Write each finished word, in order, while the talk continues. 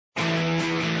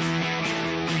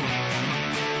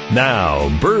Now,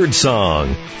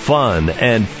 Birdsong. Fun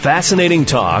and fascinating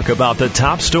talk about the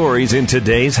top stories in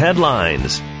today's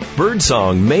headlines.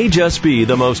 Birdsong may just be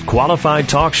the most qualified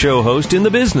talk show host in the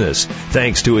business,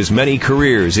 thanks to his many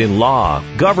careers in law,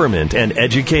 government, and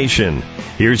education.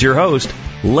 Here's your host,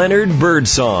 Leonard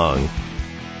Birdsong.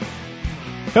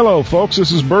 Hello, folks.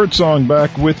 This is Birdsong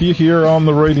back with you here on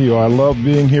the radio. I love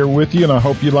being here with you, and I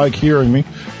hope you like hearing me.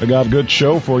 I got a good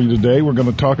show for you today. We're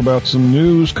going to talk about some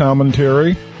news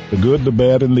commentary, the good, the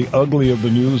bad, and the ugly of the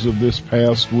news of this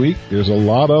past week. There's a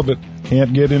lot of it.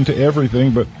 Can't get into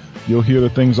everything, but you'll hear the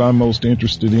things I'm most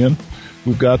interested in.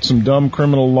 We've got some dumb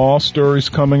criminal law stories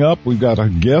coming up. We've got a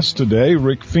guest today,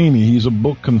 Rick Feeney. He's a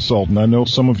book consultant. I know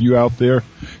some of you out there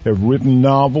have written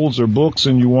novels or books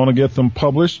and you want to get them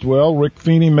published. Well, Rick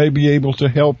Feeney may be able to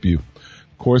help you.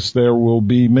 Of course, there will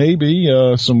be maybe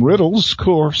some riddles, of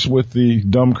course, with the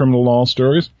dumb criminal law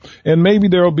stories. And maybe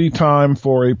there will be time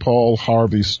for a Paul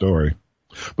Harvey story.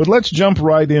 But let's jump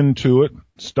right into it.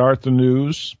 Start the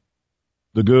news.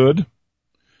 The good.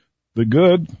 The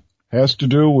good has to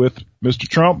do with Mr.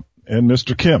 Trump and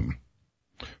Mr. Kim.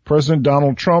 President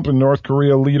Donald Trump and North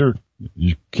Korea leader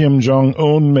Kim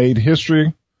Jong-un made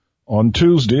history on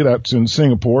Tuesday. That's in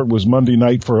Singapore. It was Monday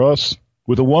night for us,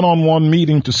 with a one-on-one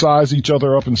meeting to size each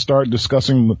other up and start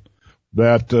discussions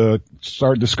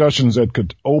that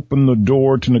could open the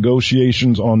door to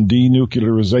negotiations on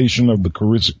denuclearization of the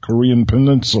Korean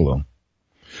Peninsula.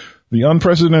 The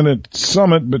unprecedented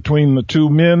summit between the two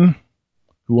men,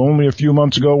 who only a few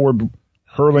months ago were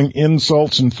hurling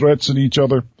insults and threats at each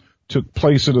other, took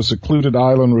place at a secluded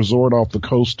island resort off the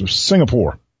coast of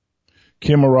Singapore.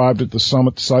 Kim arrived at the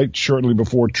summit site shortly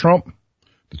before Trump.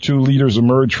 The two leaders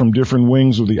emerged from different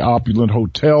wings of the opulent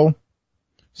hotel,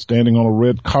 standing on a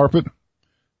red carpet.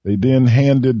 They then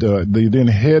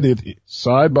headed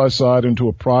side by side into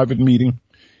a private meeting,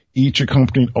 each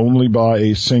accompanied only by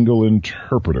a single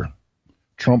interpreter.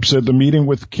 Trump said the meeting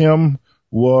with Kim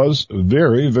was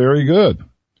very, very good,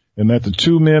 and that the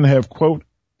two men have, quote,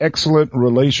 excellent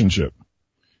relationship.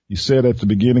 He said at the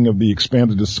beginning of the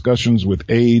expanded discussions with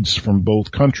aides from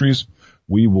both countries,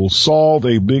 we will solve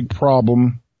a big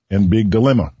problem and big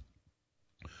dilemma.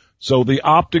 So the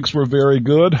optics were very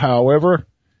good. However,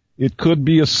 it could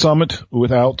be a summit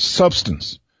without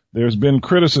substance. There's been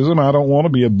criticism. I don't want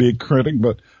to be a big critic,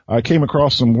 but I came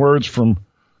across some words from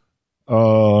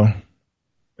a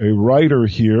writer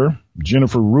here,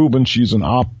 Jennifer Rubin. She's an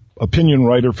opinion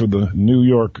writer for the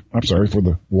for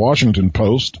the Washington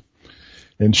Post.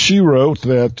 And she wrote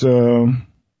that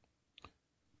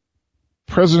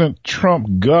President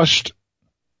Trump gushed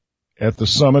at the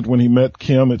summit when he met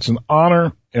Kim. It's an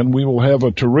honor, and we will have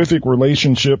a terrific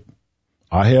relationship.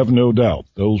 I have no doubt.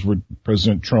 Those were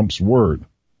President Trump's words.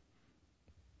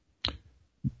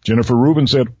 Jennifer Rubin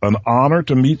said, an honor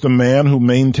to meet the man who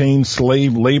maintains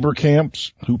slave labor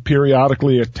camps, who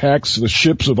periodically attacks the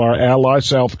ships of our ally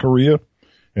South Korea,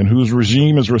 and whose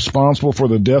regime is responsible for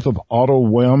the death of Otto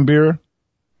Warmbier.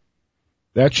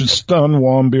 That should stun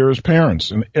Warmbier's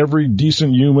parents and every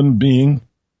decent human being.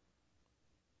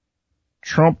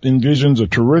 Trump envisions a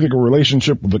terrific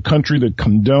relationship with a country that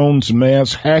condones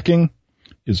mass hacking,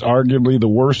 is arguably the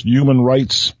worst human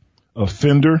rights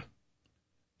offender,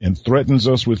 and threatens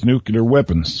us with nuclear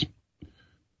weapons.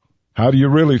 How do you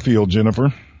really feel,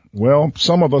 Jennifer? Well,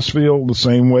 some of us feel the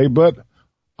same way, but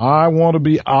I want to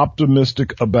be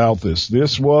optimistic about this.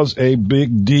 This was a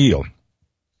big deal.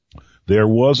 There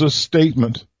was a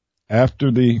statement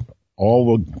after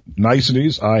all the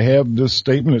niceties. I have this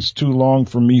statement. It's too long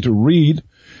for me to read.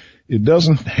 It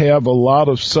doesn't have a lot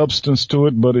of substance to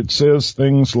it, but it says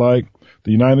things like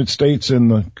the United States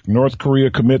and North Korea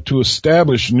commit to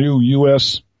establish new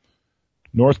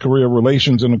U.S.-North Korea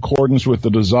relations in accordance with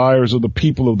the desires of the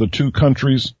people of the two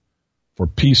countries for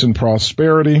peace and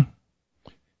prosperity.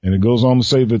 And it goes on to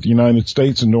say that the United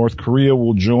States and North Korea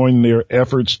will join their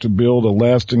efforts to build a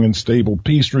lasting and stable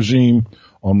peace regime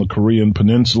on the Korean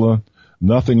Peninsula.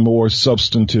 Nothing more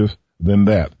substantive than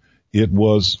that. It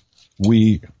was,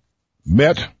 we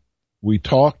met, we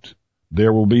talked,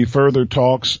 there will be further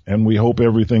talks, and we hope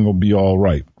everything will be all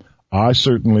right. I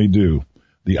certainly do.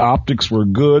 The optics were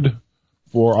good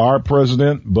for our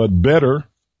president, but better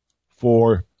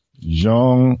for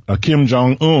Kim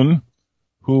Jong-un,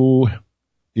 who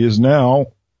is now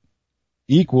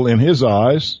equal in his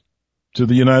eyes to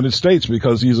the United States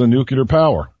because he's a nuclear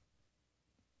power.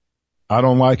 I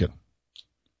don't like it,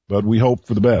 but we hope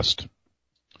for the best.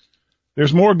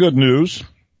 There's more good news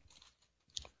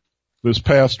this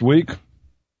past week.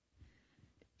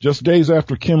 Just days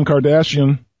after Kim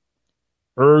Kardashian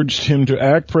urged him to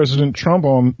act. President Trump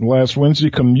on last Wednesday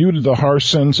commuted the harsh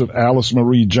sentence of Alice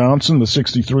Marie Johnson, the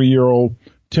 63-year-old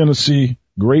Tennessee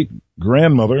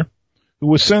great-grandmother, who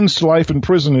was sentenced to life in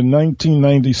prison in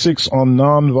 1996 on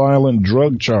nonviolent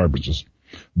drug charges.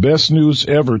 Best news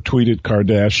ever, tweeted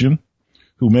Kardashian,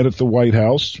 who met at the White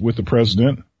House with the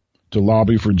president to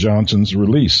lobby for Johnson's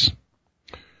release.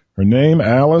 Her name,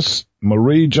 Alice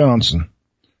Marie Johnson.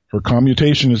 Her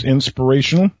commutation is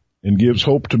inspirational and gives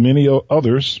hope to many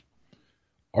others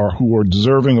who are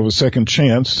deserving of a second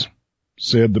chance,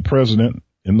 said the president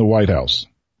in the White House.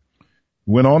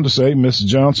 He went on to say, Ms.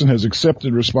 Johnson has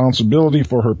accepted responsibility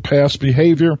for her past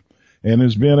behavior and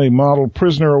has been a model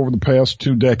prisoner over the past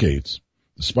 2 decades.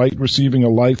 Despite receiving a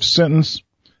life sentence,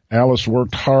 Alice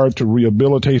worked hard to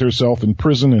rehabilitate herself in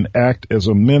prison and act as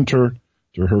a mentor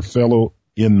to her fellow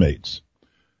inmates.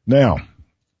 Now,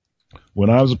 when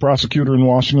I was a prosecutor in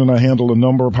Washington, I handled a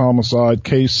number of homicide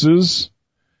cases,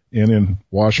 and in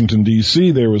Washington,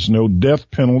 D.C., there was no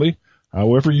death penalty.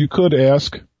 However, you could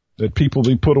ask that people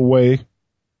be put away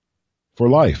for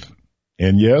life.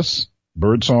 And yes,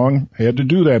 Birdsong had to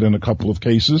do that in a couple of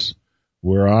cases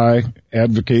where I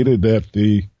advocated that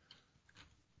the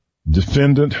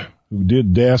defendant who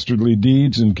did dastardly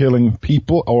deeds in killing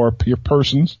people or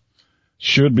persons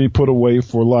should be put away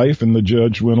for life, and the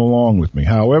judge went along with me.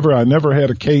 However, I never had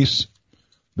a case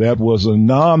that was a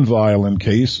nonviolent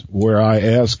case where I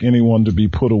ask anyone to be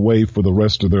put away for the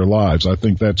rest of their lives. I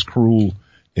think that's cruel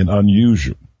and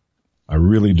unusual. I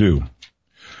really do.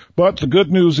 But the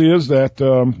good news is that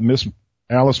Miss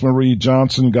Alice Marie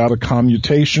Johnson got a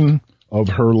commutation of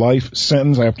her life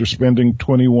sentence after spending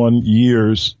 21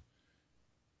 years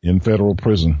in federal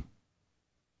prison.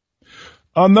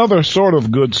 Another sort of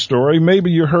good story.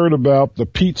 Maybe you heard about the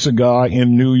pizza guy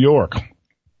in New York.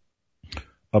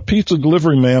 A pizza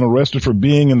delivery man arrested for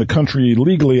being in the country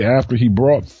illegally after he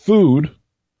brought food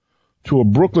to a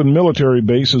Brooklyn military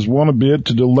base has won a bid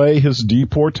to delay his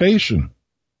deportation.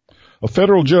 A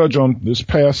federal judge on this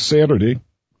past Saturday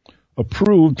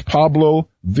approved Pablo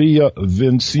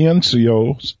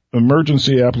Villavicencio's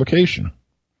emergency application.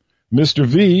 Mr.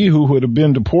 V, who had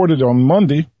been deported on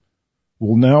Monday,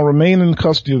 will now remain in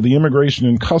custody of the Immigration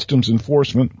and Customs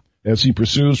Enforcement as he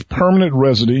pursues permanent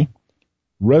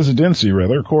residency,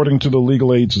 according to the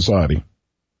Legal Aid Society.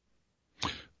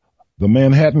 The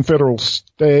Manhattan federal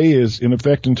stay is in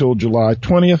effect until July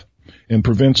 20th and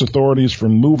prevents authorities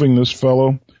from moving this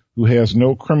fellow who has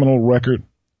no criminal record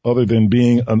other than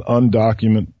being an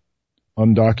undocumented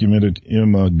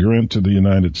immigrant to the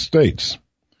United States.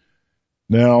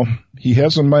 Now, he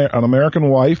has an American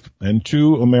wife and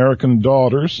 2 American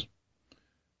daughters.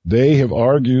 They have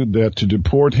argued that to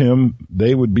deport him,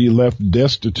 they would be left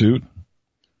destitute.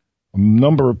 A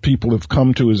number of people have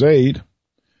come to his aid.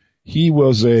 He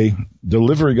was a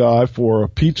delivery guy for a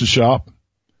pizza shop.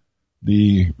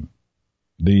 The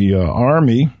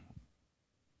Army,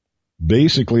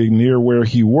 basically near where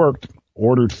he worked,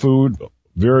 ordered food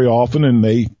very often, and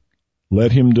they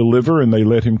let him deliver and they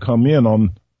let him come in.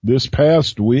 On this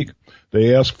past week,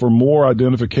 they asked for more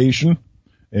identification,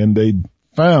 and they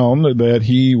found that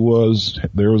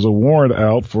there was a warrant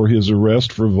out for his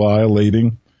arrest for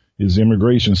violating his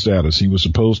immigration status. He was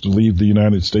supposed to leave the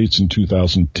United States in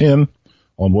 2010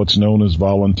 on what's known as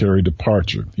voluntary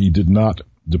departure. He did not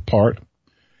depart.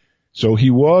 So he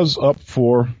was up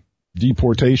for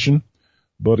deportation,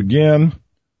 but again,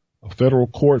 a federal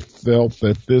court felt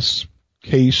that this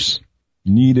case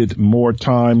needed more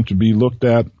time to be looked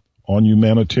at on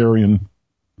humanitarian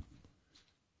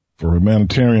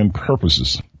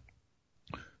purposes.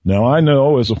 Now, I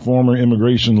know as a former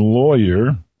immigration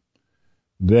lawyer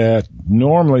that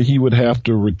normally he would have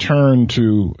to return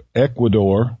to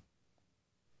Ecuador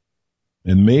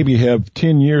and maybe have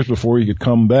 10 years before he could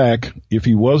come back if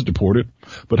he was deported.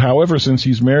 But however, since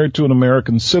he's married to an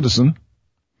American citizen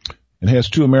and has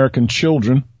 2 American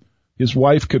children, his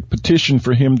wife could petition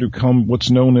for him to become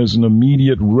what's known as an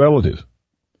immediate relative.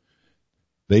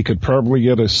 They could probably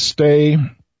get a stay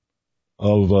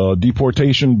of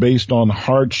deportation based on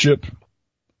hardship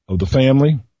of the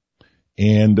family.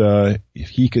 And if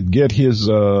he could get his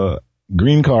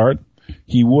green card,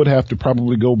 he would have to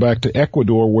probably go back to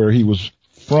Ecuador, where he was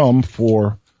from,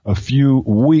 for a few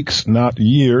weeks, not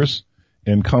years,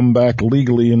 and come back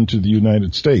legally into the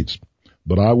United States.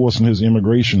 But I wasn't his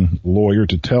immigration lawyer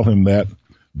to tell him that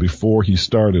before he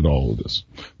started all of this.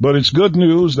 But it's good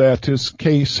news that his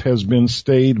case has been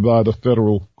stayed by the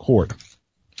federal court.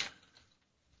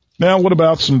 Now, what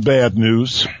about some bad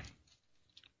news?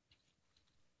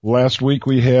 Last week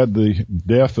we had the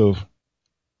death of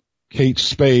Kate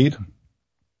Spade.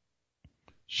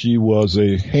 She was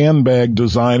a handbag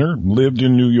designer, lived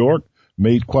in New York,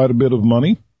 made quite a bit of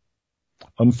money.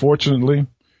 Unfortunately,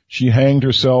 she hanged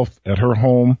herself at her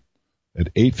home at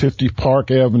 850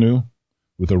 Park Avenue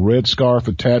with a red scarf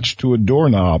attached to a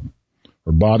doorknob.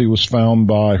 Her body was found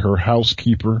by her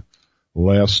housekeeper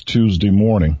last Tuesday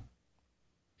morning.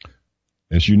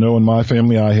 As you know, in my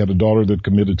family, I had a daughter that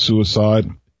committed suicide.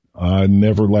 I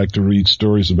never like to read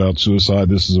stories about suicide.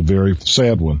 This is a very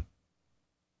sad one.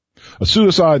 A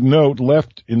suicide note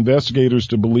left investigators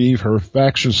to believe her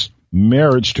factious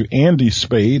marriage to Andy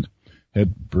Spade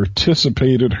had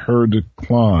precipitated her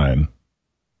decline.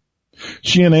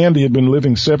 She and Andy had been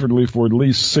living separately for at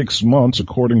least 6 months,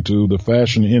 according to the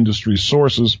fashion industry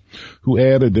sources, who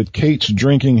added that Kate's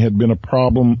drinking had been a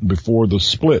problem before the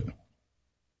split.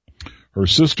 Her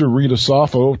sister, Rita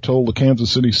Saffo, told the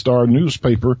Kansas City Star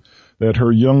newspaper that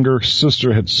her younger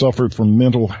sister had suffered from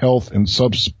mental health and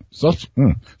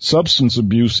substance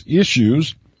abuse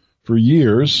issues for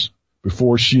years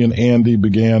before she and Andy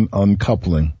began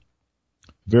uncoupling.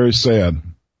 Very sad.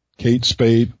 Kate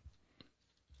Spade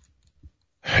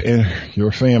and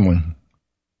your family.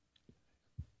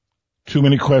 Too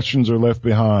many questions are left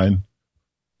behind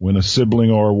when a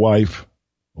sibling or a wife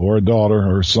or a daughter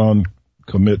or a son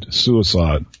commit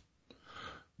suicide.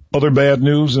 Other bad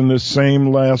news in this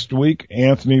same last week,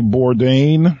 Anthony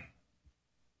Bourdain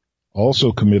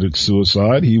also committed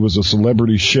suicide. He was a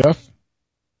celebrity chef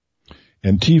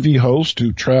and TV host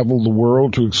who traveled the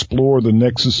world to explore the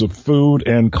nexus of food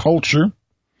and culture.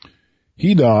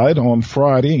 He died on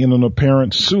Friday in an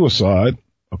apparent suicide,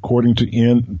 according to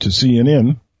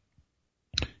CNN.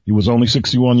 He was only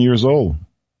 61 years old.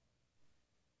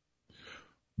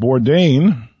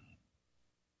 Bourdain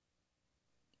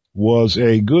was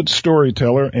a good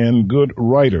storyteller and good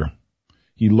writer.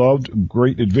 He loved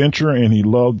great adventure and he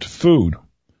loved food.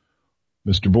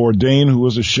 Mr. Bourdain, who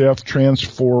was a chef,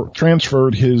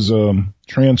 transformed his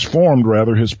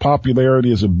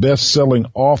popularity as a best-selling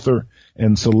author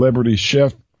and celebrity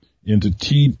chef into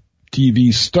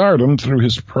TV stardom through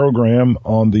his program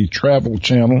on the Travel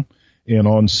Channel and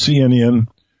on CNN,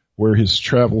 where his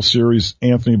travel series,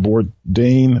 Anthony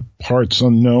Bourdain, Parts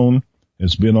Unknown,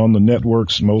 has been on the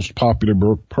network's most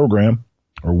popular program,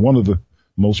 or one of the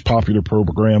most popular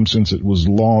programs since it was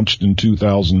launched in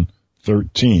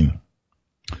 2013.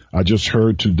 I just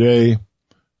heard today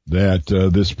that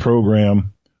this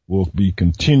program will be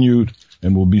continued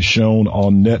and will be shown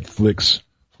on Netflix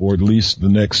for at least the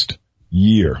next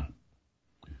year.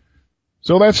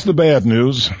 So that's the bad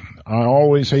news. I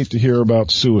always hate to hear about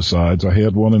suicides. I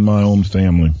had one in my own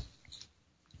family.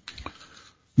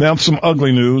 Now, some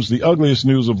ugly news. The ugliest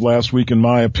news of last week, in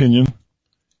my opinion,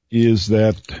 is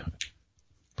that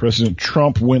President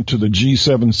Trump went to the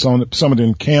G7 summit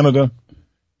in Canada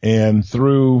and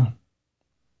threw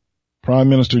Prime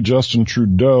Minister Justin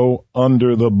Trudeau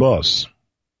under the bus.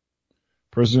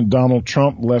 President Donald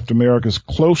Trump left America's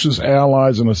closest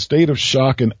allies in a state of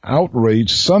shock and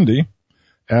outrage Sunday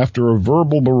after a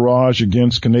verbal barrage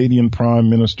against Canadian Prime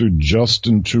Minister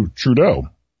Justin Trudeau,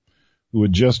 who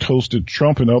had just hosted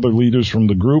Trump and other leaders from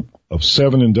the group of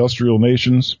 7 industrial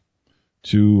nations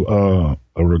to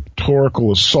a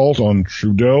rhetorical assault on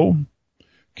Trudeau,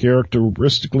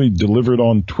 characteristically delivered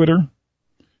on Twitter,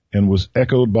 and was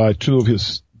echoed by 2 of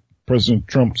his President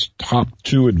Trump's top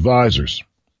 2 advisors.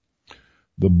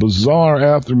 The bizarre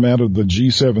aftermath of the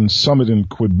G7 summit in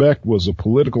Quebec was a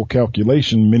political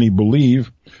calculation, many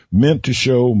believe, meant to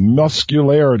show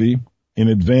muscularity in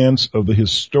advance of the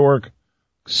historic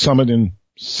summit in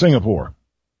Singapore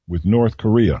with North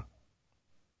Korea.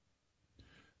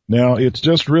 Now, it's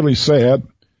just really sad.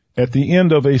 At the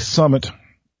end of a summit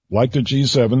like the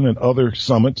G7 and other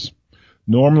summits,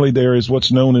 normally there is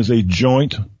what's known as a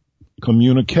joint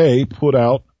communique put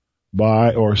out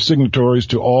by or signatories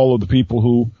to all of the people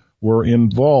who were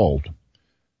involved.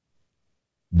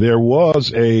 There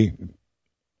was a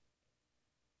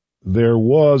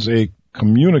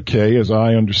communique, as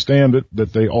I understand it,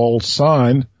 that they all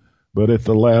signed, but at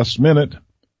the last minute,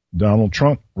 Donald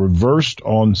Trump reversed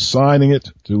on signing it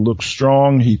to look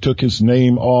strong. He took his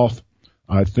name off.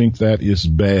 I think that is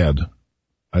bad.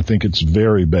 I think it's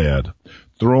very bad.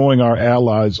 Throwing our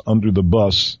allies under the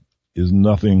bus is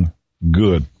nothing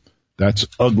good. That's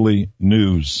ugly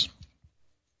news.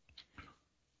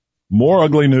 More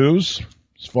ugly news,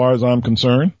 as far as I'm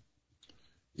concerned,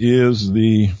 is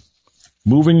the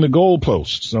moving the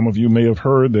goalposts. Some of you may have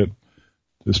heard that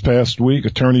this past week,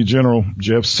 Attorney General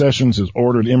Jeff Sessions has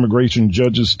ordered immigration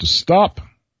judges to stop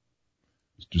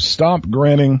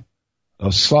granting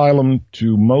asylum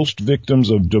to most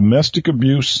victims of domestic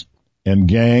abuse and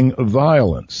gang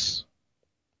violence.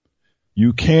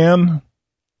 You can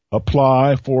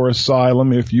apply for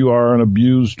asylum if you are an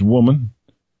abused woman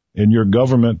and your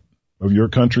government of your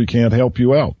country can't help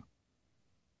you out.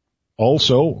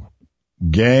 Also,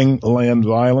 gangland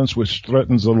violence, which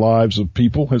threatens the lives of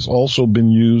people, has also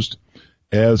been used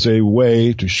as a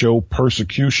way to show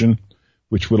persecution,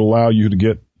 which would allow you to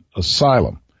get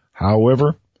asylum.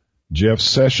 However, Jeff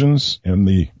Sessions and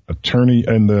the attorney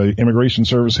and the Immigration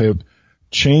Service have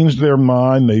changed their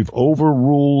mind. They've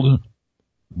overruled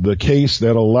the case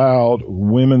that allowed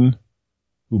women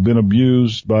who've been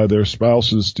abused by their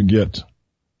spouses to get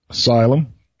asylum,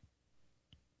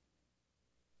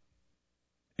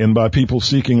 and by people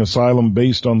seeking asylum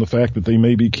based on the fact that they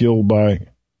may be killed by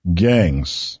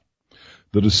gangs.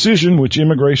 The decision, which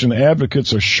immigration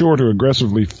advocates are sure to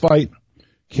aggressively fight,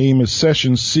 came as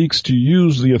Sessions seeks to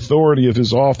use the authority of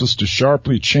his office to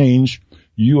sharply change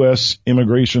U.S.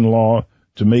 immigration law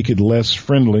to make it less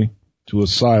friendly to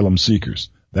asylum seekers.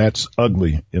 That's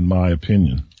ugly, in my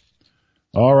opinion.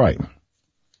 All right.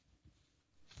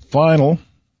 Finally,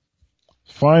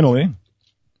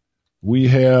 we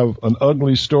have an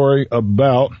ugly story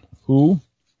about who?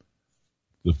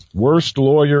 The worst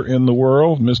lawyer in the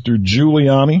world, Mr.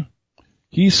 Giuliani.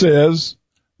 He says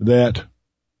that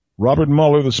Robert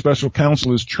Mueller, the special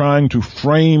counsel, is trying to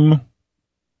frame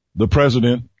the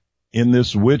president in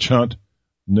this witch hunt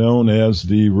known as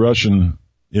the Russian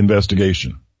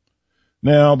investigation.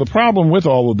 Now, the problem with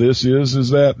all of this is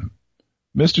that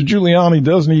Mr. Giuliani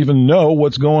doesn't even know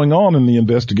what's going on in the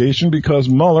investigation because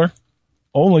Mueller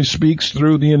only speaks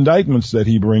through the indictments that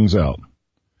he brings out.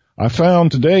 I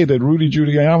found today that Rudy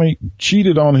Giuliani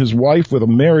cheated on his wife with a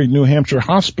married New Hampshire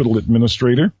hospital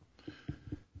administrator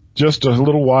just a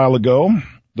little while ago.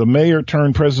 The mayor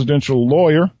turned presidential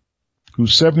lawyer,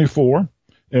 who's 74,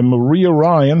 and Maria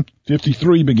Ryan,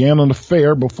 53, began an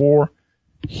affair before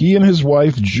he and his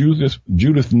wife,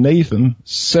 Judith Nathan,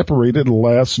 separated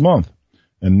last month.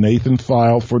 And Nathan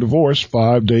filed for divorce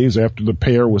 5 days after the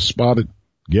pair was spotted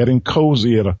getting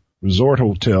cozy at a resort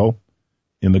hotel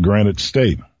in the Granite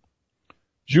State.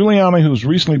 Giuliani, who has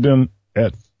recently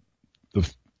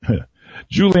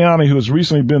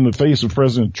been the face of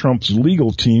President Trump's legal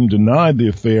team, denied the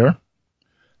affair.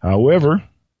 However,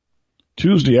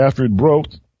 Tuesday, after it broke,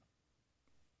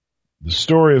 the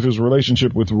story of his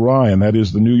relationship with Ryan, that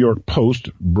is, the New York Post,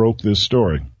 broke this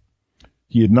story.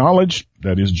 He acknowledged,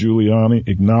 that is, Giuliani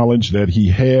acknowledged that he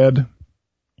had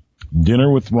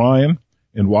dinner with Ryan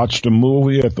and watched a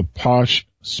movie at the posh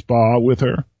spa with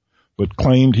her, but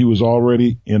claimed he was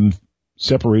already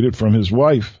separated from his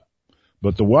wife.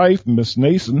 But the wife, Miss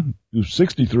Nason, who's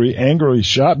 63, angrily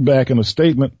shot back in a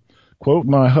statement, quote,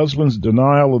 "My husband's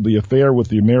denial of the affair with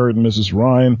the married Mrs.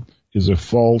 Ryan is as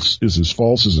false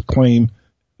as a claim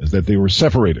as that they were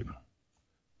separated."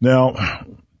 Now,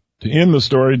 to end the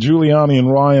story, Giuliani and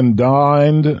Ryan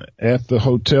dined at the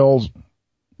hotel's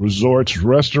resort's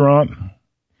restaurant.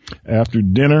 After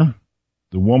dinner,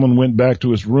 the woman went back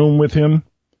to his room with him.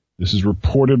 This is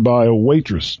reported by a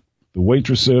waitress. The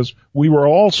waitress says, "We were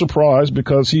all surprised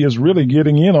because he is really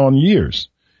getting in on years,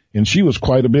 and she was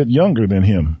quite a bit younger than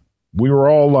him. We were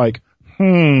all like,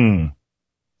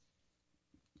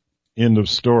 End of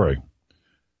story.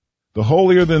 The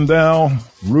holier-than-thou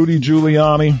Rudy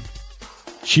Giuliani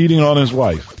cheating on his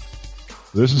wife.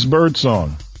 This is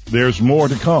Birdsong. There's more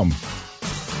to come.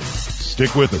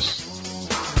 Stick with us.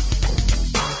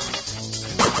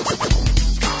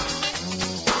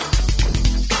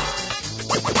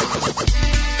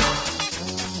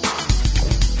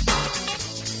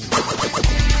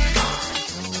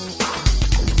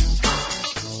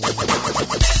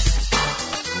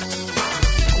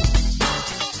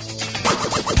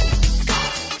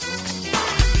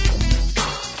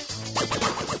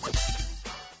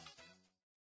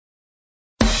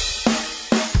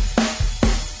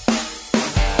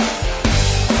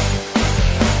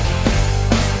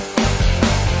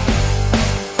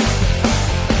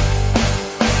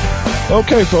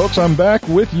 Okay, folks, I'm back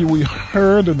with you. We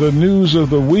heard the news of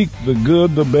the week, the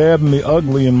good, the bad, and the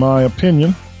ugly, in my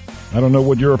opinion. I don't know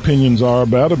what your opinions are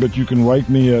about it, but you can write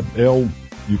me at you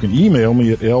can email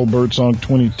me at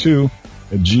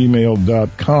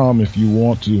lbirdsong22@gmail.com if you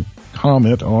want to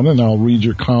comment on it, and I'll read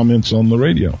your comments on the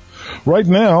radio. Right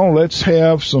now, let's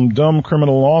have some dumb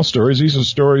criminal law stories. These are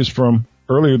stories from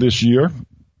earlier this year,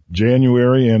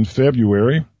 January and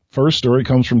February. First story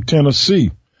comes from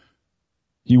Tennessee.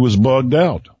 He was bugged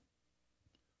out.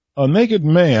 A naked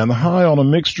man high on a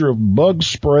mixture of bug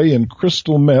spray and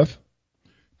crystal meth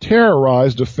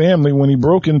terrorized a family when he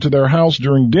broke into their house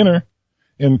during dinner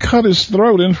and cut his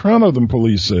throat in front of them,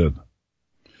 police said.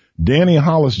 Danny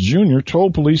Hollis Jr.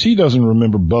 told police he doesn't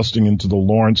remember busting into the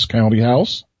Lawrence County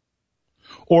house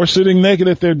or sitting naked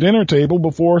at their dinner table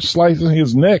before slicing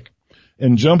his neck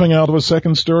and jumping out of a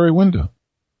second-story window.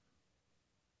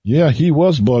 Yeah, he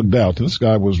was bugged out. This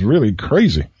guy was really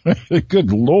crazy.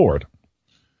 Good Lord.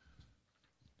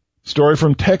 Story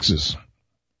from Texas.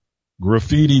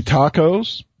 Graffiti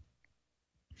tacos.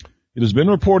 It has been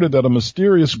reported that a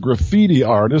mysterious graffiti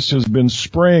artist has been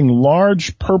spraying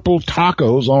large purple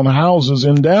tacos on houses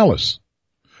in Dallas.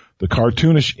 The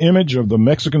cartoonish image of the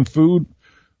Mexican food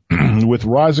with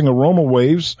rising aroma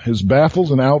waves has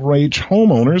baffled and outraged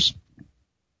homeowners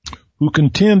who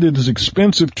contend it is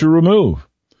expensive to remove.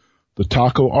 The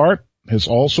taco art has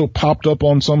also popped up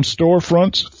on some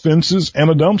storefronts, fences, and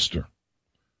a dumpster.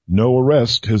 No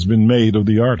arrest has been made of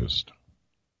the artist.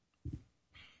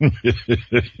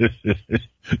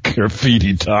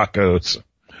 Graffiti tacos.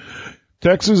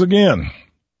 Texas again.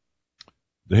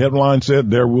 The headline said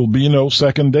there will be no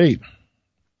second date.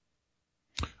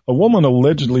 A woman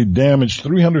allegedly damaged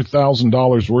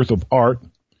 $300,000 worth of art,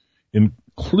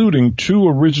 including 2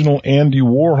 original Andy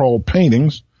Warhol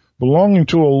paintings belonging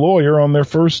to a lawyer on their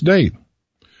first date.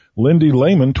 Lindy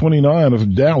Lehman, 29,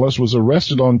 of Dallas, was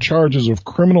arrested on charges of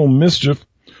criminal mischief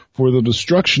for the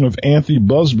destruction of Anthony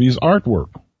Busby's artwork.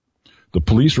 The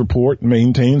police report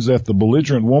maintains that the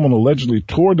belligerent woman allegedly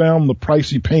tore down the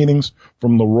pricey paintings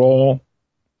from the wall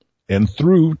and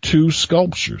threw 2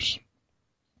 sculptures.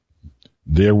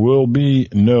 There will be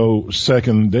no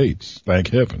second dates, thank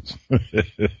heavens.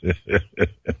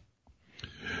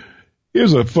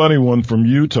 Here's a funny one from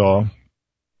Utah.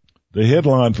 The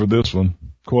headline for this one,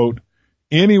 quote,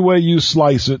 "Any way you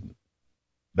slice it,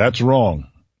 that's wrong."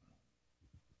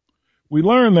 We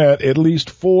learned that at least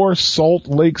 4 Salt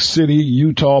Lake City,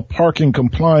 Utah parking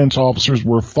compliance officers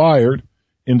were fired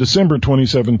in December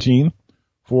 2017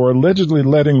 for allegedly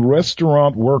letting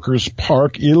restaurant workers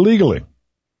park illegally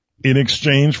in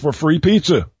exchange for free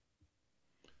pizza.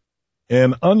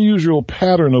 An unusual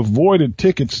pattern of voided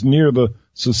tickets near the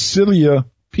Cecilia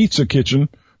Pizza Kitchen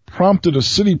prompted a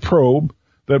city probe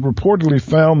that reportedly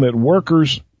found that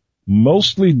workers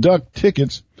mostly ducked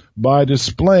tickets by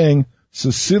displaying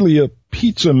Cecilia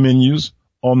pizza menus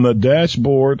on the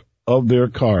dashboard of their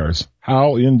cars.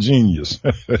 How ingenious.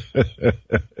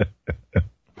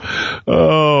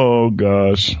 Oh,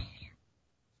 gosh.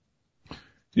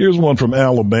 Here's one from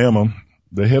Alabama.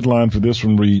 The headline for this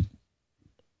one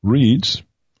reads,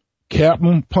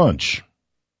 Captain Punch.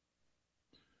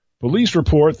 Police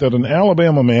report that an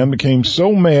Alabama man became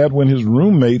so mad when his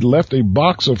roommate left a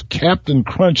box of Captain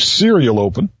Crunch cereal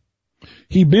open,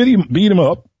 he beat him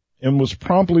up and was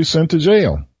promptly sent to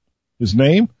jail. His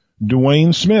name,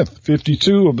 Dwayne Smith,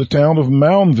 52, of the town of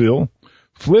Moundville,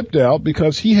 flipped out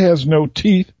because he has no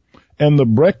teeth and the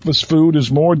breakfast food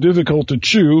is more difficult to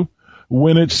chew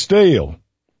when it's stale.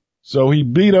 So he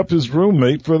beat up his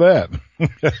roommate for that.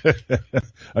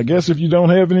 I guess if you don't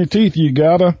have any teeth, you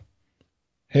gotta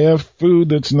have food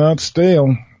that's not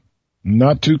stale,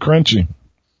 not too crunchy.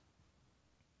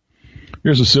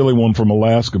 Here's a silly one from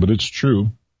Alaska, but it's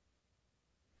true.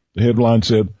 The headline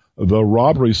said, the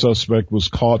robbery suspect was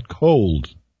caught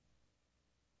cold.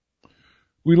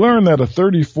 We learned that a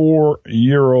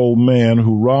 34-year-old man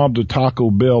who robbed a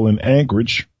Taco Bell in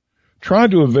Anchorage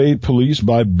tried to evade police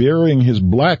by burying his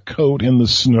black coat in the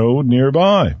snow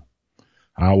nearby.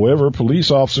 However,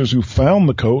 police officers who found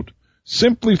the coat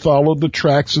simply followed the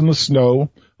tracks in the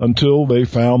snow until they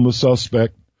found the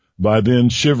suspect, by then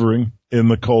shivering in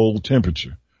the cold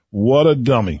temperature. What a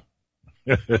dummy.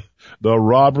 The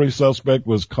robbery suspect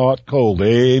was caught cold.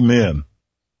 Amen.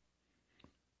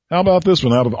 How about this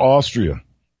one out of Austria?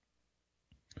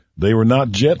 They were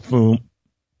not jet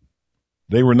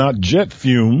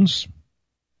fumes.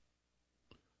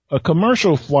 A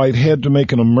commercial flight had to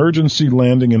make an emergency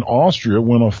landing in Austria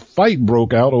when a fight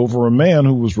broke out over a man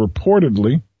who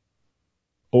reportedly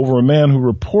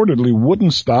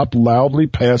wouldn't stop loudly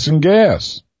passing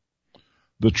gas.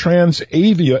 The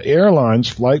Transavia Airlines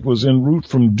flight was en route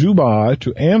from Dubai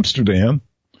to Amsterdam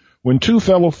when 2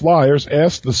 fellow flyers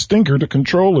asked the stinker to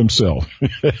control himself.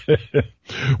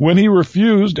 When he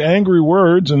refused, angry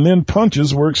words and then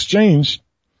punches were exchanged.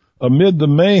 Amid the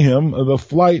mayhem, the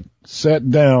flight sat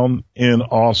down in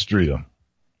Austria.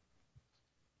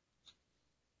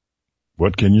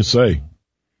 What can you say?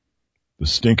 The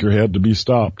stinker had to be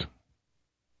stopped.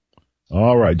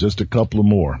 All right, just a couple of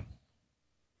more.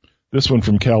 This one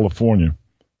from California.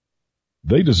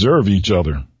 They deserve each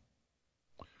other.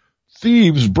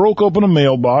 Thieves broke open a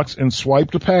mailbox and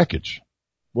swiped a package.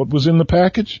 What was in the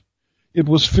package? It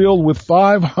was filled with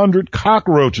 500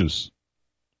 cockroaches.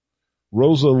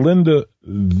 Rosalinda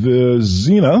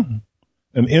Vizina,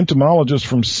 an entomologist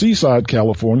from Seaside,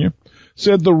 California,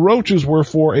 said the roaches were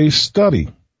for a study.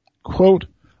 Quote,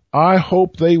 I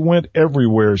hope they went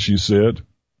everywhere, she said.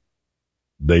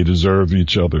 They deserve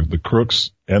each other, the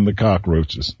crooks and the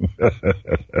cockroaches.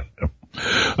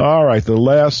 All right, the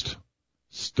last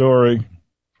story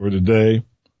for today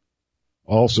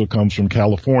also comes from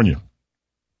California.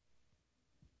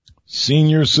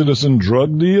 Senior citizen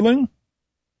drug dealing?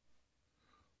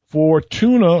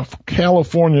 Fortuna,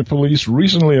 California police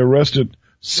recently arrested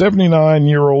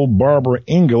 79-year-old Barbara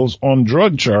Ingalls on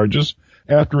drug charges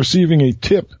after receiving a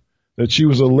tip that she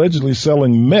was allegedly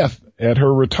selling meth at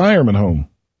her retirement home.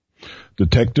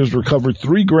 Detectives recovered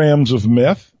 3 grams of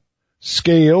meth,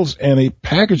 scales, and a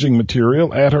packaging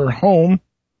material at her home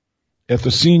at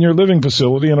the senior living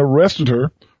facility and arrested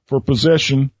her for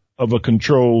possession of a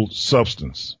controlled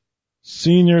substance.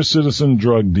 Senior citizen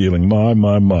drug dealing.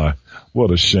 My. What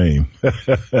a shame.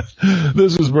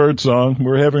 This is Birdsong.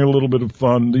 We're having a little bit of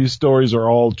fun. These stories are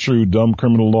all true, dumb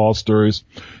criminal law stories.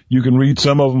 You can read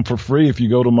some of them for free if you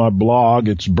go to my blog.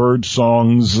 It's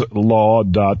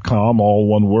birdSongsLaw.com, all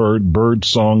one word,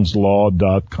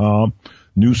 birdSongslaw.com.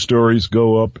 New stories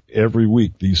go up every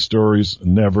week. These stories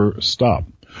never stop.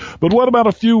 But what about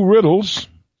a few riddles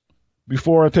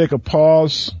before I take a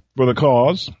pause for the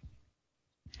cause?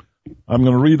 I'm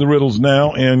going to read the riddles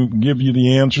now and give you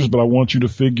the answers, but I want you to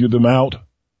figure them out.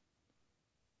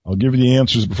 I'll give you the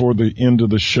answers before the end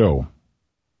of the show.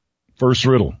 First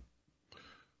riddle.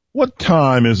 What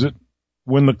time is it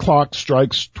when the clock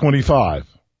strikes 25?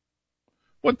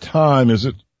 What time is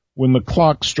it when the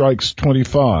clock strikes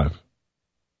 25?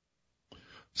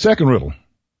 Second riddle.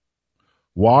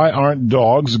 Why aren't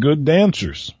dogs good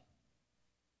dancers?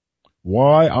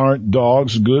 Why aren't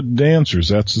dogs good dancers?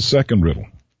 That's the second riddle.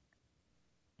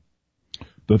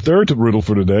 The third riddle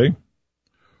for today.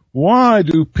 Why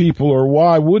would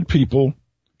people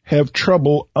have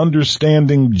trouble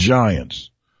understanding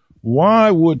giants?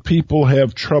 Why would people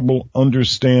have trouble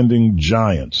understanding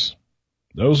giants?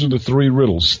 Those are the 3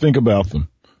 riddles. Think about them.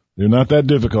 They're not that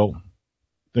difficult.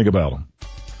 Think about them.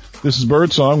 This is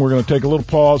Birdsong. We're going to take a little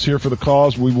pause here for the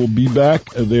cause. We will be back.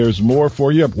 There's more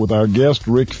for you with our guest,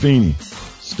 Rick Feeney.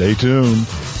 Stay tuned.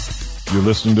 You're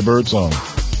listening to Birdsong.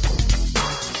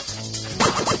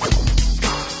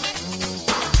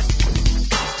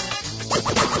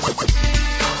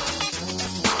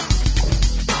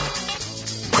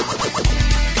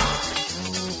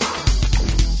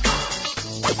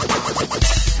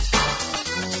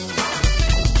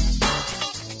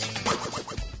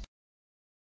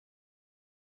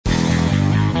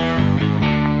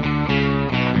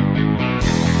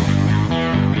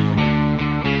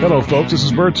 Hello, folks. This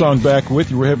is Birdsong back with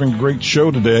you. We're having a great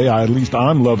show today. At least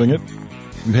I'm loving it.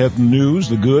 We've had the news,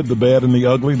 the good, the bad, and the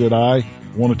ugly that I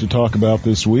wanted to talk about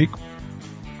this week.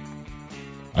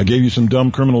 I gave you some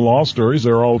dumb criminal law stories.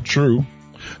 They're all true.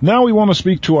 Now we want to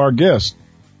speak to our guest.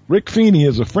 Rick Feeney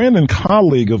is a friend and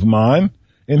colleague of mine,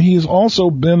 and he has also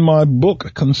been my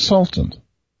book consultant.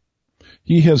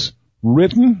 He has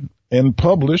written and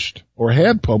published, or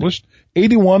had published,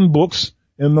 81 books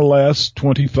in the last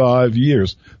 25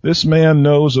 years. This man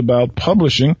knows about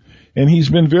publishing, and he's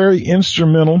been very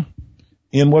instrumental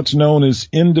in what's known as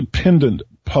independent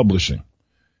publishing.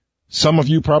 Some of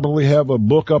you probably have a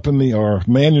book or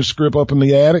manuscript up in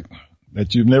the attic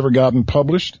that you've never gotten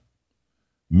published.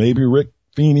 Maybe Rick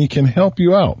Feeney can help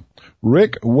you out.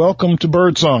 Rick, welcome to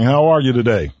Birdsong. How are you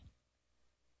today?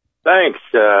 Thanks.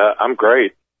 I'm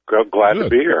great. Glad to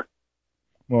be here.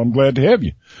 Well, I'm glad to have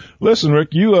you. Listen,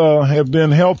 Rick, you have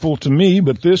been helpful to me,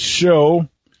 but this show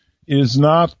is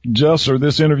not just, or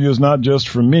this interview is not just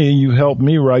for me. You helped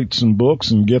me write some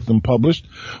books and get them published.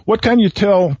 What can you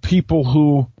tell people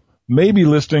who may be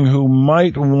listening who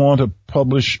might want to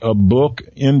publish a book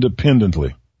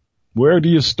independently? Where do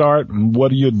you start and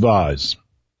what do you advise?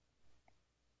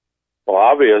 Well,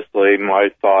 obviously,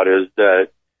 my thought is that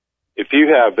if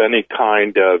you have any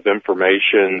kind of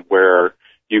information where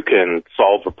you can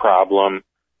solve a problem,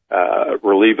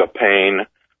 relieve a pain,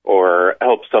 or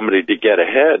help somebody to get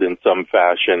ahead in some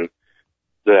fashion,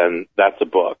 then that's a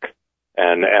book.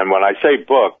 And when I say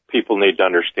book, people need to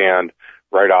understand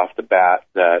right off the bat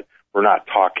that we're not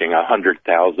talking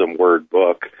 100,000 word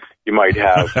book. You might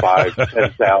have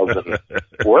 5,000-10,000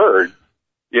 words,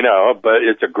 but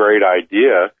it's a great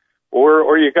idea.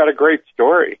 Or you got a great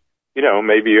story.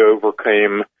 Maybe you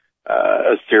overcame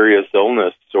a serious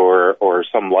illness or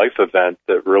some life event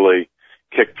that really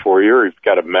kicked for you, or you've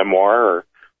got a memoir or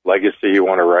legacy you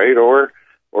want to write, or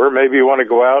maybe you want to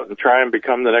go out and try and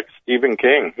become the next Stephen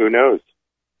King. Who knows?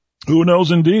 Who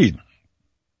knows indeed.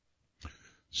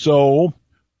 So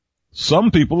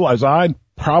some people, as I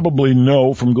probably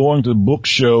know from going to book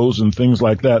shows and things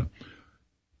like that,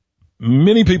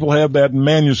 many people have that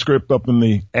manuscript up in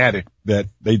the attic that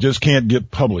they just can't get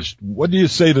published. What do you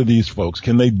say to these folks?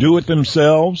 Can they do it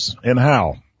themselves, and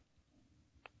how?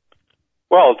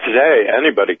 Well, today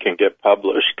anybody can get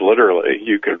published, literally.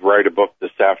 You could write a book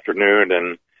this afternoon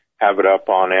and have it up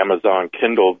on Amazon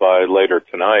Kindle by later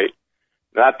tonight.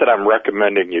 Not that I'm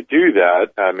recommending you do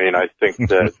that. I mean, I think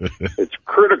that it's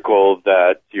critical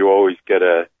that you always get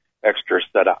a extra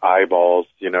set of eyeballs,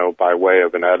 by way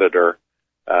of an editor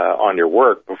on your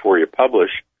work before you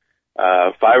publish.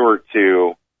 If I were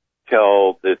to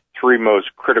tell the three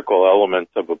most critical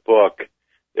elements of a book,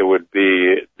 it would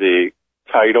be the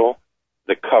title,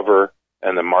 the cover,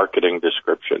 and the marketing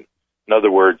description. In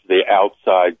other words, the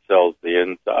outside sells the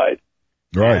inside.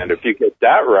 Right. And if you get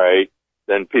that right,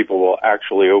 then people will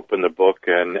actually open the book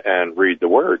and read the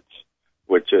words,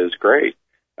 which is great.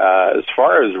 As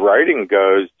far as writing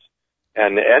goes,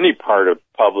 and any part of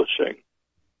publishing,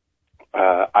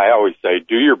 I always say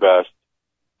do your best,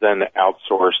 then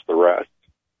outsource the rest.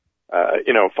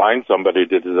 Find somebody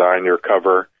to design your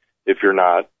cover if you're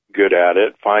not good at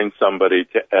it. Find somebody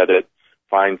to edit.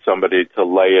 Find somebody to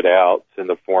lay it out in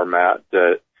the format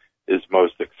that is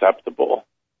most acceptable.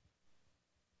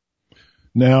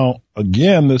 Now,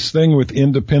 again, this thing with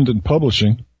independent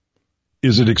publishing,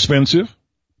 is it expensive,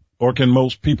 or can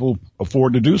most people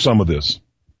afford to do some of this?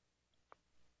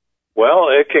 Well,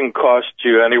 it can cost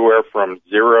you anywhere from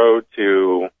zero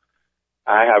to,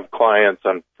 I have clients,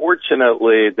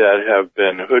 unfortunately, that have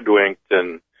been hoodwinked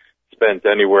and spent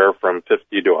anywhere from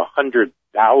 $50,000 to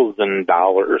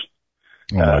 $100,000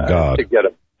 Oh my God.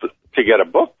 to get a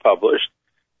book published.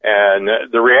 And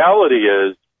the reality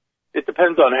is, it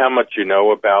depends on how much you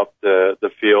know about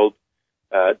the field.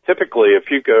 Typically,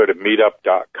 if you go to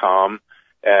meetup.com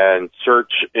and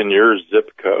search in your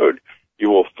zip code, you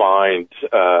will find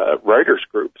writers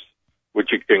groups,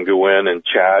 which you can go in and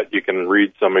chat. You can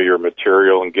read some of your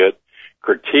material and get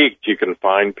critiqued. You can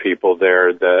find people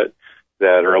there that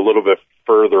are a little bit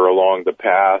further along the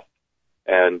path,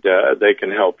 and they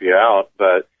can help you out.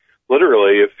 But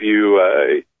literally, if you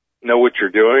know what you're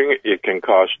doing, it can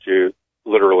cost you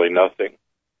literally nothing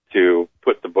to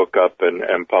put the book up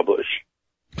and publish.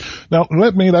 Now,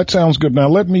 that sounds good. Now,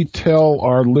 let me tell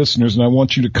our listeners, and I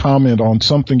want you to comment on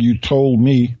something you told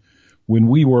me when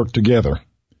we worked together.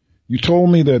 You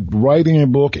told me that writing a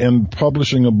book and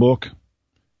publishing a book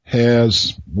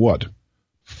has,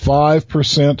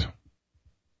 5%?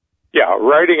 Yeah,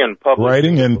 writing and publishing.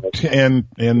 Writing and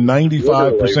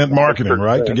 95% marketing,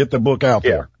 right, to get the book out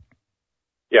there.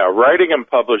 Yeah, writing and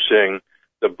publishing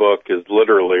the book is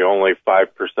literally only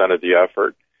 5% of the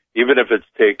effort. Even if it's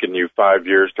taken you 5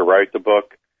 years to write the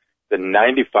book, then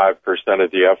 95%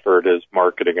 of the effort is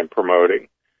marketing and promoting.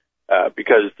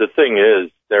 Because the thing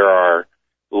is, there are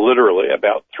literally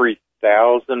about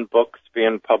 3,000 books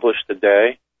being published a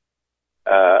day.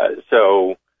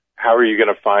 So how are you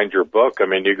going to find your book? I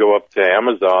mean, you go up to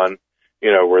Amazon,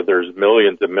 where there's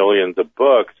millions and millions of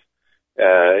books.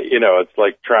 It's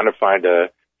like trying to find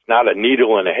it's not a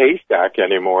needle in a haystack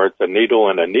anymore. It's a needle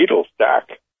in a needle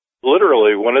stack.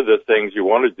 Literally, one of the things you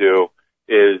want to do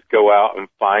is go out and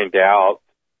find out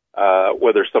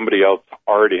whether somebody else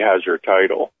already has your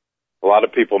title. A lot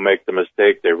of people make the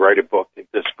mistake. They write a book,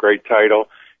 this great title,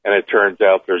 and it turns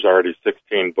out there's already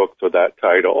 16 books with that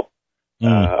title.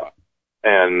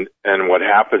 And what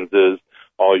happens is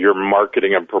all your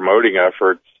marketing and promoting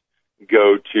efforts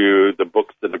go to the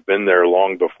books that have been there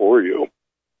long before you.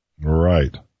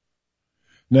 Right.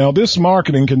 Now, this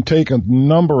marketing can take a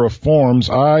number of forms.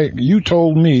 You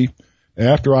told me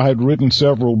after I had written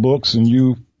several books and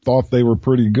you thought they were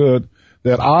pretty good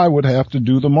that I would have to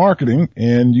do the marketing,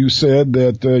 and you said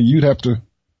that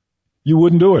you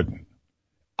wouldn't do it.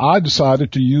 I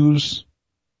decided to use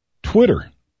Twitter,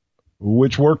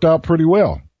 which worked out pretty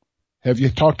well. Have you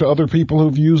talked to other people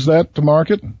who've used that to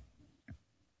market?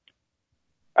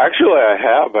 Actually, I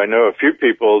have. I know a few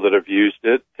people that have used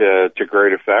it to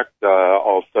great effect.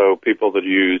 Also, people that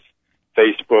use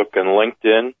Facebook and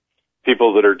LinkedIn.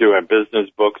 People that are doing business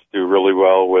books do really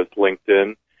well with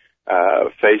LinkedIn.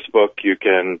 Facebook, you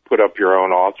can put up your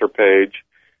own author page.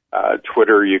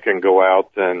 Twitter, you can go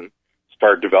out and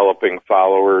start developing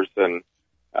followers and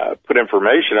put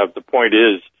information up. The point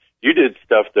is, you did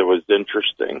stuff that was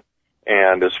interesting.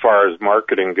 And as far as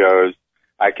marketing goes,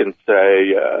 I can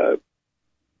say,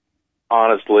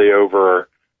 honestly, over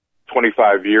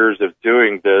 25 years of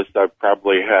doing this, I've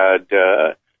probably had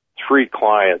 3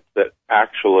 clients that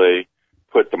actually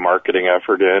put the marketing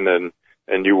effort in,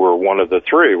 and you were one of the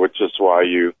 3, which is why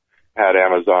you had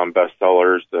Amazon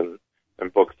bestsellers and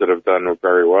books that have done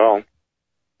very well.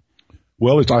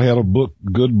 Well, if I had a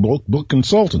good book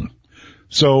consultant.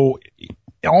 So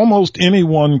almost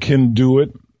anyone can do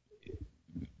it.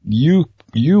 You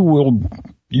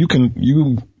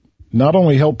not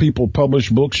only help people publish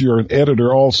books, you're an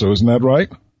editor also, isn't that right?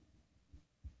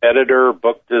 Editor,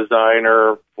 book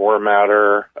designer,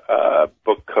 formatter,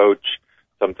 book coach.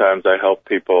 Sometimes I help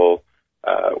people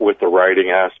with the writing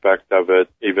aspect of it.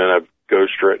 Even I've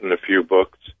ghostwritten a few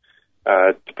books.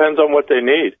 Depends on what they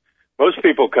need. Most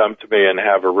people come to me and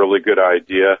have a really good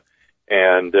idea,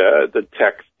 and the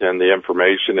text and the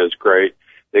information is great.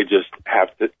 They just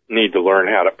need to learn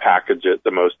how to package it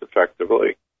the most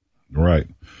effectively. Right.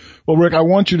 Well, Rick, I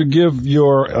want you to give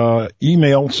your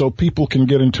email so people can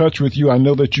get in touch with you. I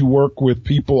know that you work with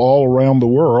people all around the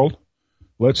world.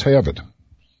 Let's have it.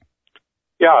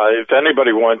 Yeah, if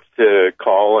anybody wants to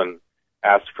call and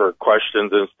ask for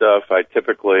questions and stuff, I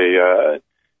typically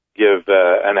give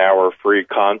an hour free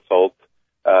consult.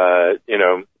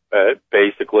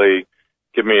 Basically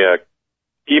give me a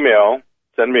email.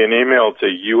 Send me an email to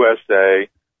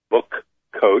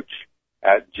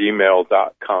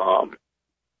usabookcoach@gmail.com.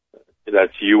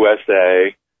 That's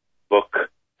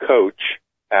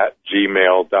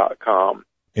usabookcoach@gmail.com.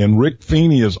 And Rick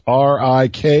Feeney is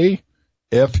RIKFEENEY.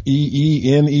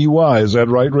 Is that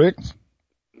right, Rick?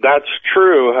 That's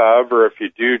true. However, if you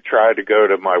do try to go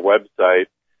to my website,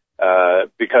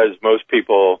 because most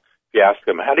people, if you ask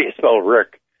them, how do you spell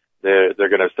Rick? They're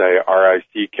going to say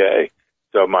RICK.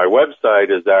 So my website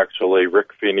is actually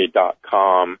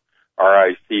rickfeeney.com,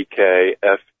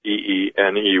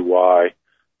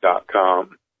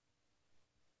 RICKFEENEY.com.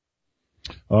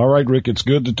 All right, Rick, it's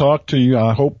good to talk to you.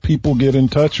 I hope people get in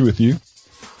touch with you,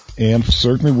 and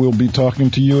certainly we'll be talking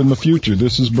to you in the future.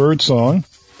 This is Birdsong.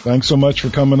 Thanks so much for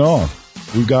coming on.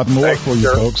 We've got more for you,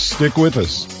 folks. Stick with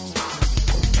us.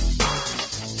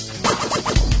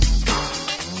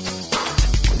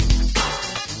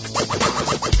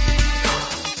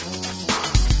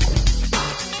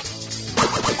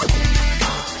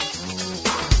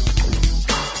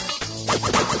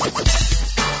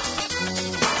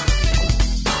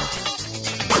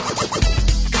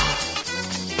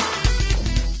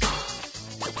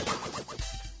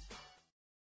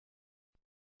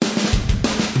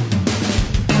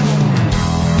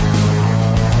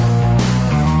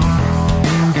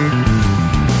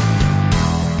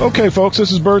 Okay, folks,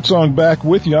 this is Birdsong back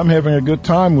with you. I'm having a good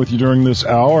time with you during this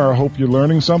hour. I hope you're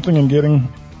learning something and getting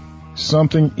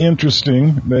something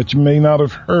interesting that you may not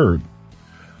have heard.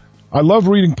 I love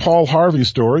reading Paul Harvey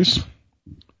stories.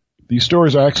 These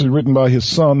stories are actually written by his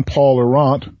son, Paul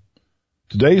Arant.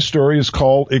 Today's story is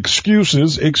called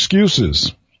Excuses,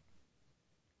 Excuses.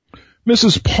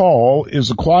 Mrs. Paul is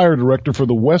the choir director for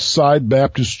the West Side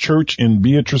Baptist Church in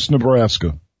Beatrice,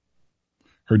 Nebraska.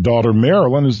 Her daughter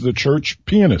Marilyn is the church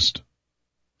pianist.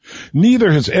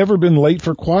 Neither has ever been late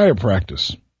for choir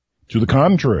practice. To the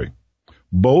contrary,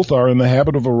 both are in the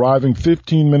habit of arriving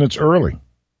 15 minutes early.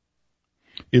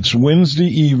 It's Wednesday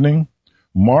evening,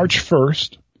 March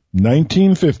 1st,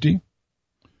 1950,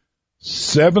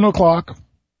 7 o'clock.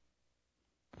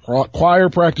 Choir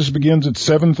practice begins at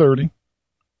 7:30.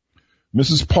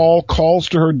 Mrs. Paul calls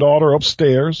to her daughter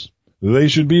upstairs. They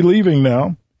should be leaving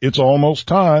now. It's almost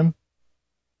time.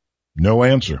 No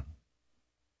answer.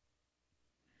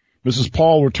 Mrs.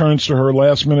 Paul returns to her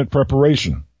last-minute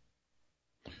preparation,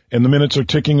 and the minutes are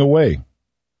ticking away.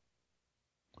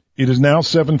 It is now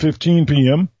 7:15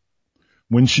 p.m.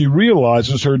 when she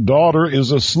realizes her daughter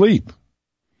is asleep.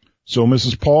 So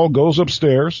Mrs. Paul goes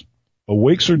upstairs,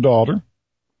 awakes her daughter.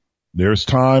 There's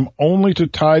time only to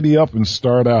tidy up and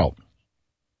start out.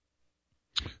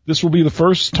 This will be the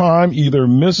first time either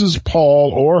Mrs.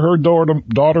 Paul or her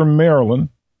daughter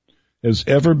Marilyn has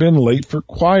ever been late for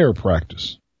choir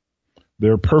practice.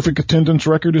 Their perfect attendance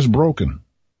record is broken.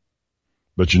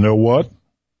 But you know what?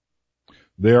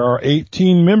 There are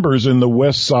 18 members in the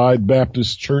West Side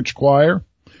Baptist Church Choir,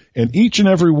 and each and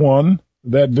every one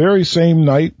that very same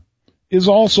night is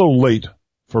also late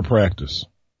for practice.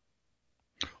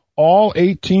 All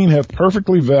 18 have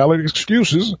perfectly valid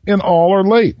excuses, and all are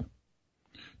late.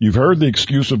 You've heard the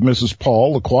excuse of Mrs.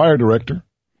 Paul, the choir director.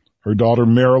 Her daughter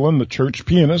Marilyn, the church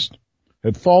pianist,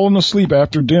 had fallen asleep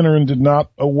after dinner and did not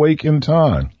awake in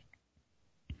time.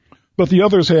 But the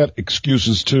others had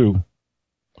excuses too.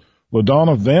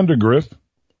 LaDonna Vandergriff,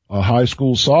 a high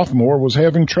school sophomore, was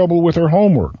having trouble with her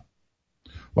homework.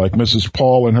 Like Mrs.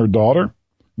 Paul and her daughter,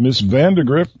 Miss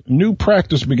Vandergriff knew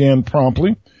practice began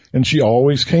promptly, and she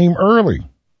always came early.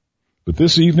 But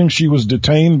this evening she was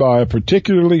detained by a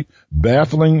particularly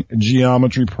baffling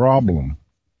geometry problem.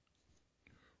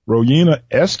 Rowena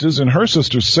Estes and her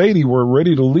sister Sadie were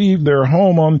ready to leave their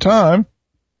home on time,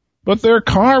 but their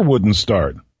car wouldn't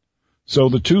start. So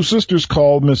the two sisters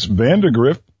called Miss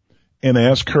Vandergrift and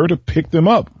asked her to pick them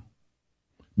up.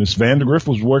 Miss Vandergrift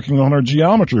was working on her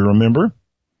geometry, remember?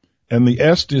 And the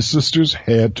Estes sisters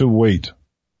had to wait.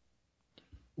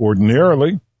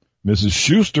 Ordinarily, Mrs.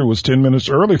 Schuster was 10 minutes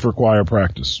early for choir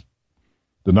practice.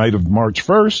 The night of March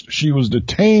 1st, she was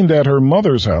detained at her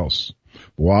mother's house.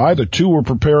 Why? The two were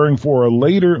preparing for a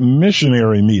later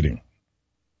missionary meeting.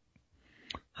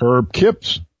 Herb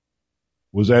Kipps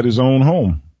was at his own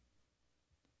home.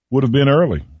 Would have been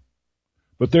early.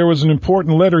 But there was an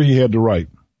important letter he had to write.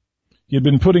 He had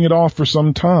been putting it off for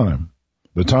some time.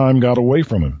 The time got away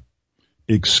from him.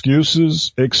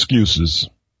 Excuses, excuses.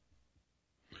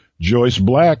 Joyce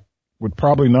Black would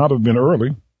probably not have been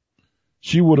early.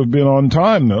 She would have been on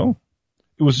time, though.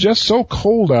 It was just so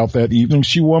cold out that evening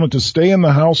she wanted to stay in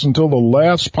the house until the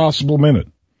last possible minute.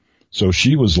 So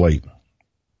she was late.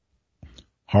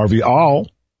 Harvey Ahl,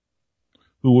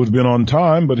 who would have been on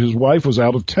time, but his wife was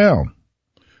out of town.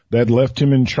 That left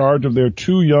him in charge of their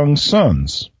two young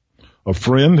sons. A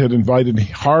friend had invited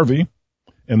Harvey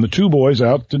and the two boys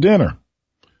out to dinner.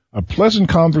 A pleasant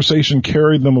conversation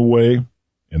carried them away,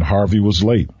 and Harvey was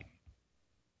late.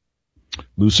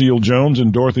 Lucille Jones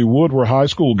and Dorothy Wood were high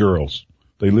school girls.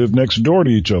 They lived next door to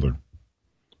each other.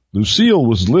 Lucille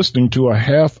was listening to a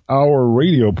half-hour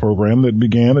radio program that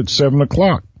began at 7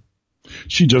 o'clock.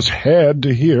 She just had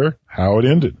to hear how it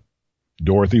ended.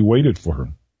 Dorothy waited for her.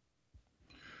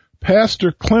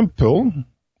 Pastor Klempel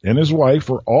and his wife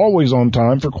were always on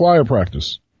time for choir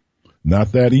practice.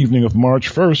 Not that evening of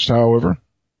March 1st, however.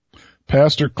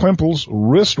 Pastor Klempel's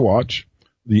wristwatch,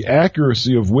 the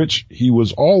accuracy of which he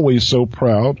was always so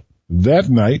proud, that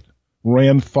night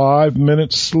ran 5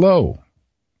 minutes slow.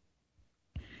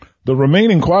 The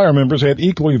remaining choir members had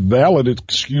equally valid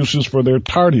excuses for their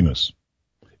tardiness.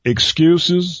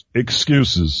 Excuses,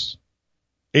 excuses.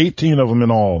 18 of them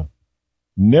in all.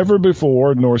 Never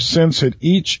before nor since had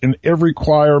each and every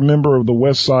choir member of the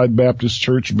Westside Baptist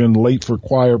Church been late for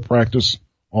choir practice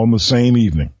on the same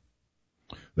evening.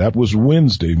 That was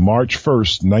Wednesday, March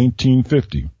 1st,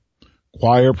 1950.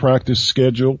 Choir practice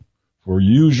scheduled for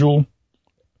usual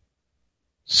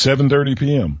 7:30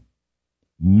 p.m.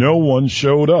 No one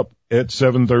showed up at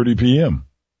 7:30 p.m.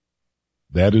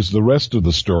 That is the rest of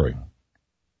the story.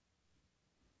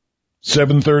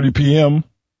 7:30 p.m.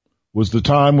 was the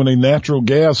time when a natural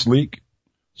gas leak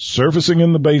surfacing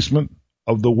in the basement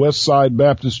of the Westside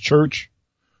Baptist Church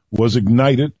was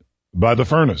ignited by the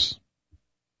furnace.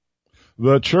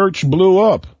 The church blew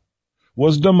up,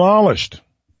 was demolished.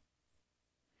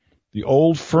 The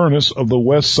old furnace of the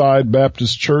Westside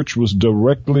Baptist Church was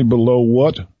directly below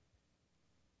what?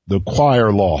 The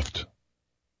choir loft.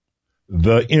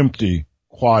 The empty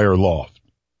choir loft.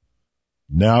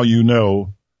 Now you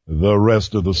know the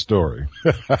rest of the story.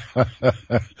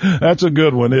 That's a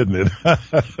good one, isn't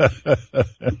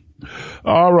it?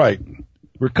 All right.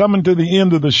 We're coming to the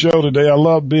end of the show today. I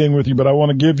love being with you, but I want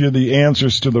to give you the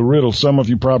answers to the riddle. Some of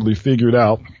you probably figured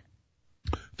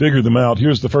them out.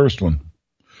 Here's the first one.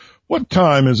 What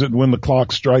time is it when the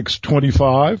clock strikes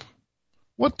 25?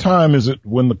 What time is it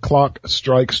when the clock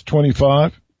strikes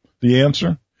 25? The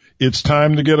answer? It's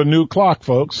time to get a new clock,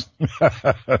 folks.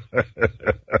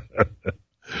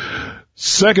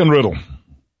 Second riddle.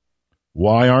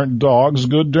 Why aren't dogs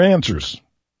good dancers?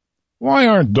 Why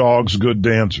aren't dogs good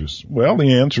dancers? Well,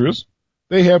 the answer is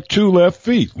they have 2 left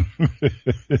feet.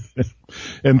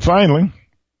 And finally,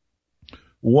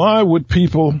 why would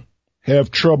people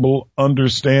have trouble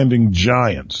understanding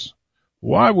giants?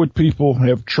 Why would people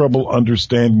have trouble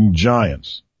understanding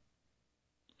giants?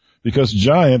 Because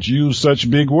giants use such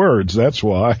big words, that's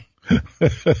why.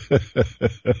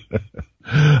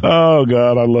 Oh,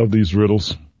 God, I love these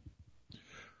riddles.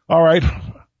 All right,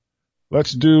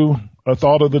 let's do a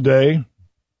thought of the day,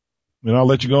 and I'll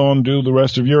let you go on and do the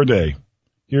rest of your day.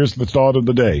 Here's the thought of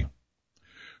the day.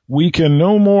 We can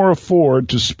no more afford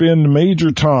to spend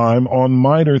major time on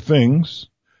minor things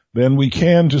than we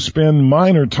can to spend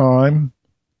minor time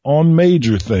on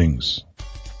major things.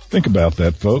 Think about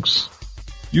that, folks.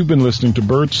 You've been listening to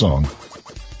Birdsong.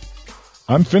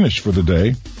 I'm finished for the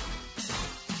day.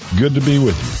 Good to be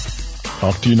with you.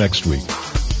 Talk to you next week.